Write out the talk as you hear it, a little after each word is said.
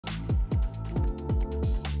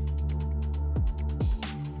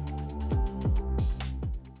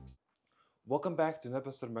Welcome back to an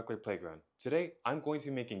episode of Molecular Playground. Today, I'm going to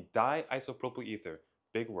be making diisopropyl ether.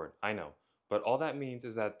 Big word, I know. But all that means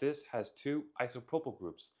is that this has two isopropyl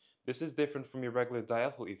groups. This is different from your regular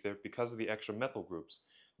diethyl ether because of the extra methyl groups.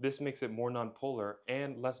 This makes it more nonpolar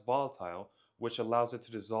and less volatile, which allows it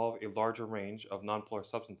to dissolve a larger range of nonpolar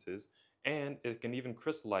substances, and it can even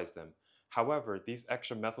crystallize them. However, these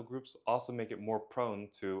extra methyl groups also make it more prone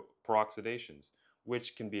to peroxidations,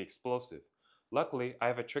 which can be explosive. Luckily, I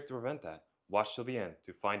have a trick to prevent that. Watch till the end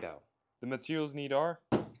to find out. The materials needed are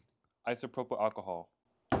isopropyl alcohol,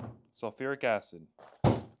 sulfuric acid,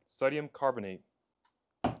 sodium carbonate,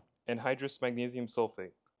 anhydrous magnesium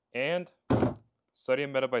sulfate, and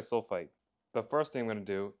sodium metabisulfite. The first thing I'm going to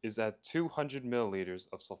do is add 200 milliliters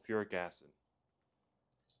of sulfuric acid.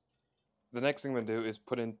 The next thing I'm going to do is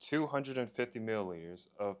put in 250 milliliters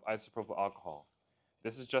of isopropyl alcohol.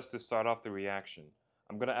 This is just to start off the reaction.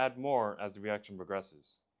 I'm going to add more as the reaction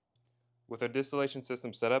progresses. With our distillation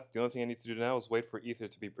system set up, the only thing I need to do now is wait for ether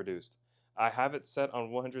to be produced. I have it set on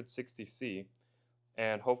 160°,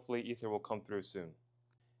 and hopefully ether will come through soon.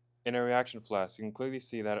 In our reaction flask, you can clearly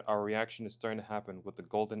see that our reaction is starting to happen with the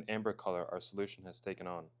golden amber color our solution has taken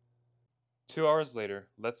on. 2 hours later,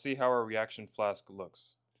 let's see how our reaction flask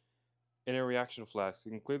looks. In our reaction flask,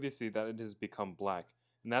 you can clearly see that it has become black,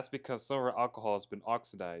 and that's because some of our alcohol has been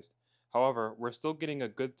oxidized. However, we're still getting a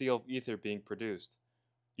good deal of ether being produced.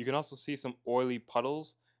 You can also see some oily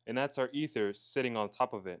puddles, and that's our ether sitting on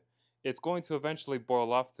top of it. It's going to eventually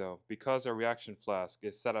boil off though, because our reaction flask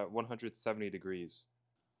is set at 170 degrees.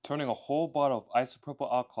 Turning a whole bottle of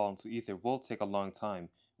isopropyl alcohol into ether will take a long time,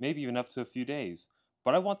 maybe even up to a few days.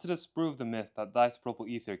 But I want to disprove the myth that diisopropyl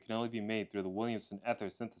ether can only be made through the Williamson ether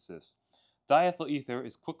synthesis. Diethyl ether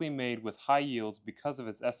is quickly made with high yields because of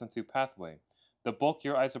its SN2 pathway. The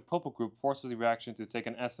bulkier isopropyl group forces the reaction to take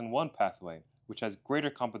an SN1 pathway, which has greater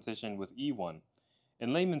competition with E1.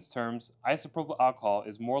 In layman's terms, isopropyl alcohol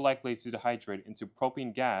is more likely to dehydrate into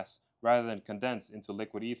propane gas rather than condense into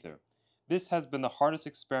liquid ether. This has been the hardest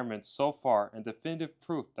experiment so far and definitive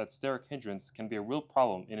proof that steric hindrance can be a real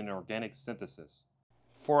problem in an organic synthesis.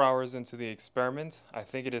 4 hours into the experiment, I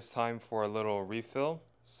think it is time for a little refill,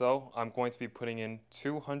 so I'm going to be putting in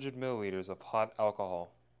 200 milliliters of hot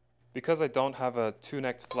alcohol. Because I don't have a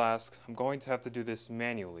two-necked flask, I'm going to have to do this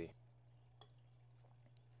manually.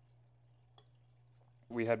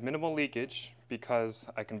 We had minimal leakage because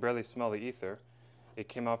I can barely smell the ether. It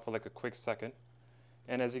came out for like a quick second.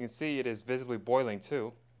 And as you can see, it is visibly boiling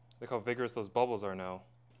too. Look how vigorous those bubbles are now.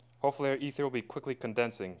 Hopefully our ether will be quickly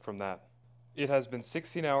condensing from that. It has been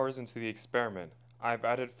 16 hours into the experiment. I've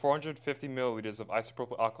added 450 milliliters of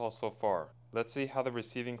isopropyl alcohol so far. Let's see how the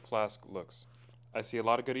receiving flask looks. I see a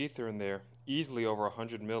lot of good ether in there, easily over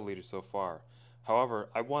 100 milliliters so far. However,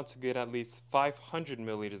 I want to get at least 500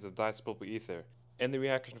 milliliters of diisopropyl ether. In the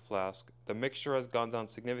reaction flask, the mixture has gone down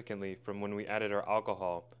significantly from when we added our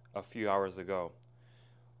alcohol a few hours ago.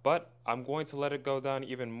 But I'm going to let it go down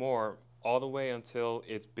even more all the way until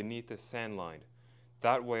it's beneath the sand line.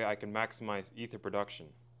 That way I can maximize ether production.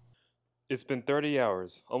 It's been 30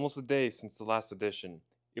 hours, almost a day since the last addition.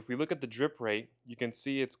 If we look at the drip rate, you can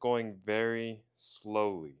see it's going very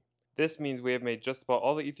slowly. This means we have made just about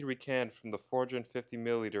all the ether we can from the 450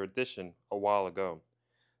 milliliter addition a while ago.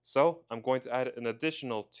 So I'm going to add an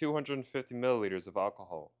additional 250 milliliters of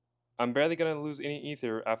alcohol. I'm barely going to lose any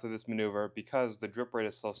ether after this maneuver because the drip rate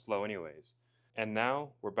is so slow anyways. And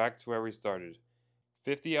now we're back to where we started.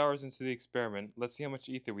 50 hours into the experiment, let's see how much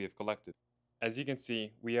ether we have collected. As you can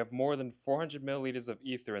see, we have more than 400 milliliters of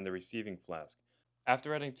ether in the receiving flask.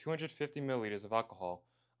 After adding 250 milliliters of alcohol,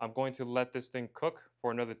 I'm going to let this thing cook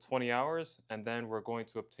for another 20 hours and then we're going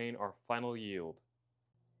to obtain our final yield.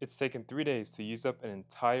 It's taken 3 days to use up an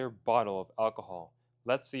entire bottle of alcohol.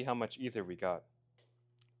 Let's see how much ether we got.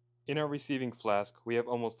 In our receiving flask, we have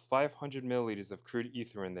almost 500 milliliters of crude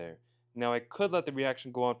ether in there. Now I could let the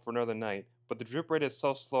reaction go on for another night, but the drip rate is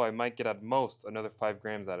so slow I might get at most another 5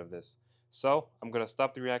 grams out of this. So I'm going to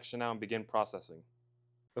stop the reaction now and begin processing.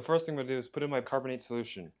 The first thing I'm going to do is put in my carbonate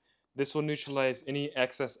solution. This will neutralize any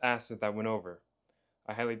excess acid that went over.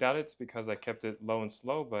 I highly doubt it because I kept it low and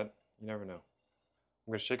slow, but you never know.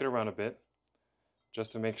 I'm going to shake it around a bit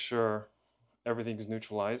just to make sure everything is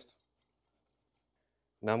neutralized.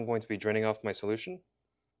 Now I'm going to be draining off my solution.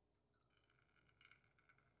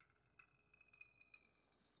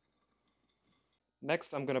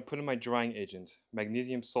 Next, I'm going to put in my drying agent,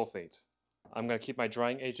 magnesium sulfate. I'm going to keep my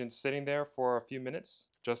drying agent sitting there for a few minutes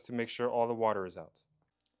just to make sure all the water is out.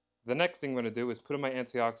 The next thing I'm going to do is put in my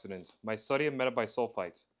antioxidant, my sodium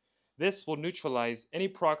metabisulfite. This will neutralize any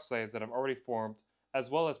peroxides that have already formed as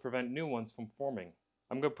well as prevent new ones from forming.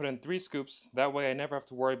 I'm going to put in 3 scoops, that way I never have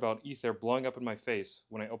to worry about ether blowing up in my face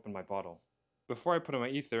when I open my bottle. Before I put in my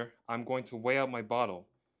ether, I'm going to weigh out my bottle.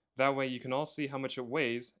 That way you can all see how much it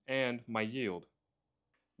weighs and my yield.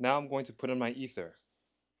 Now I'm going to put in my ether.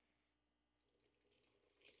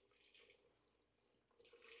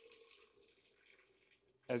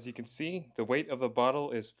 As you can see, the weight of the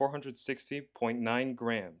bottle is 460.9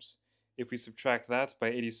 grams. If we subtract that by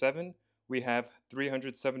 87, we have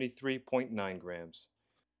 373.9 grams.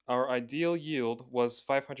 Our ideal yield was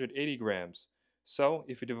 580 grams, so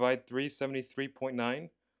if we divide 373.9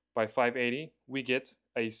 by 580, we get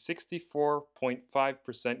a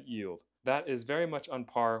 64.5% yield. That is very much on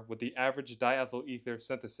par with the average diethyl ether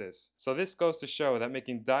synthesis. So this goes to show that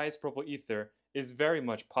making diisopropyl ether is very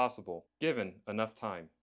much possible, given enough time.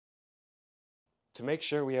 To make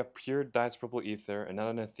sure we have pure diisopropyl ether and not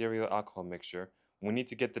an ethereal alcohol mixture, we need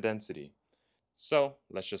to get the density. So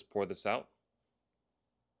let's just pour this out.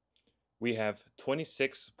 We have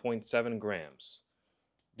 26.7 grams.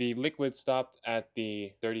 The liquid stopped at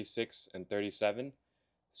the 36 and 37.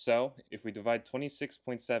 So if we divide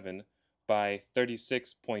 26.7 by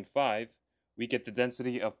 36.5, we get the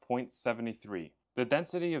density of 0.73. The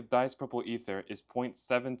density of diisopropyl ether is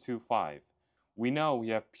 0.725. We know we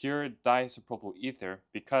have pure diisopropyl ether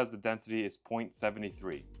because the density is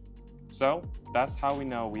 0.73. So that's how we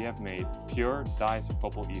know we have made pure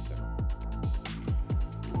diisopropyl ether.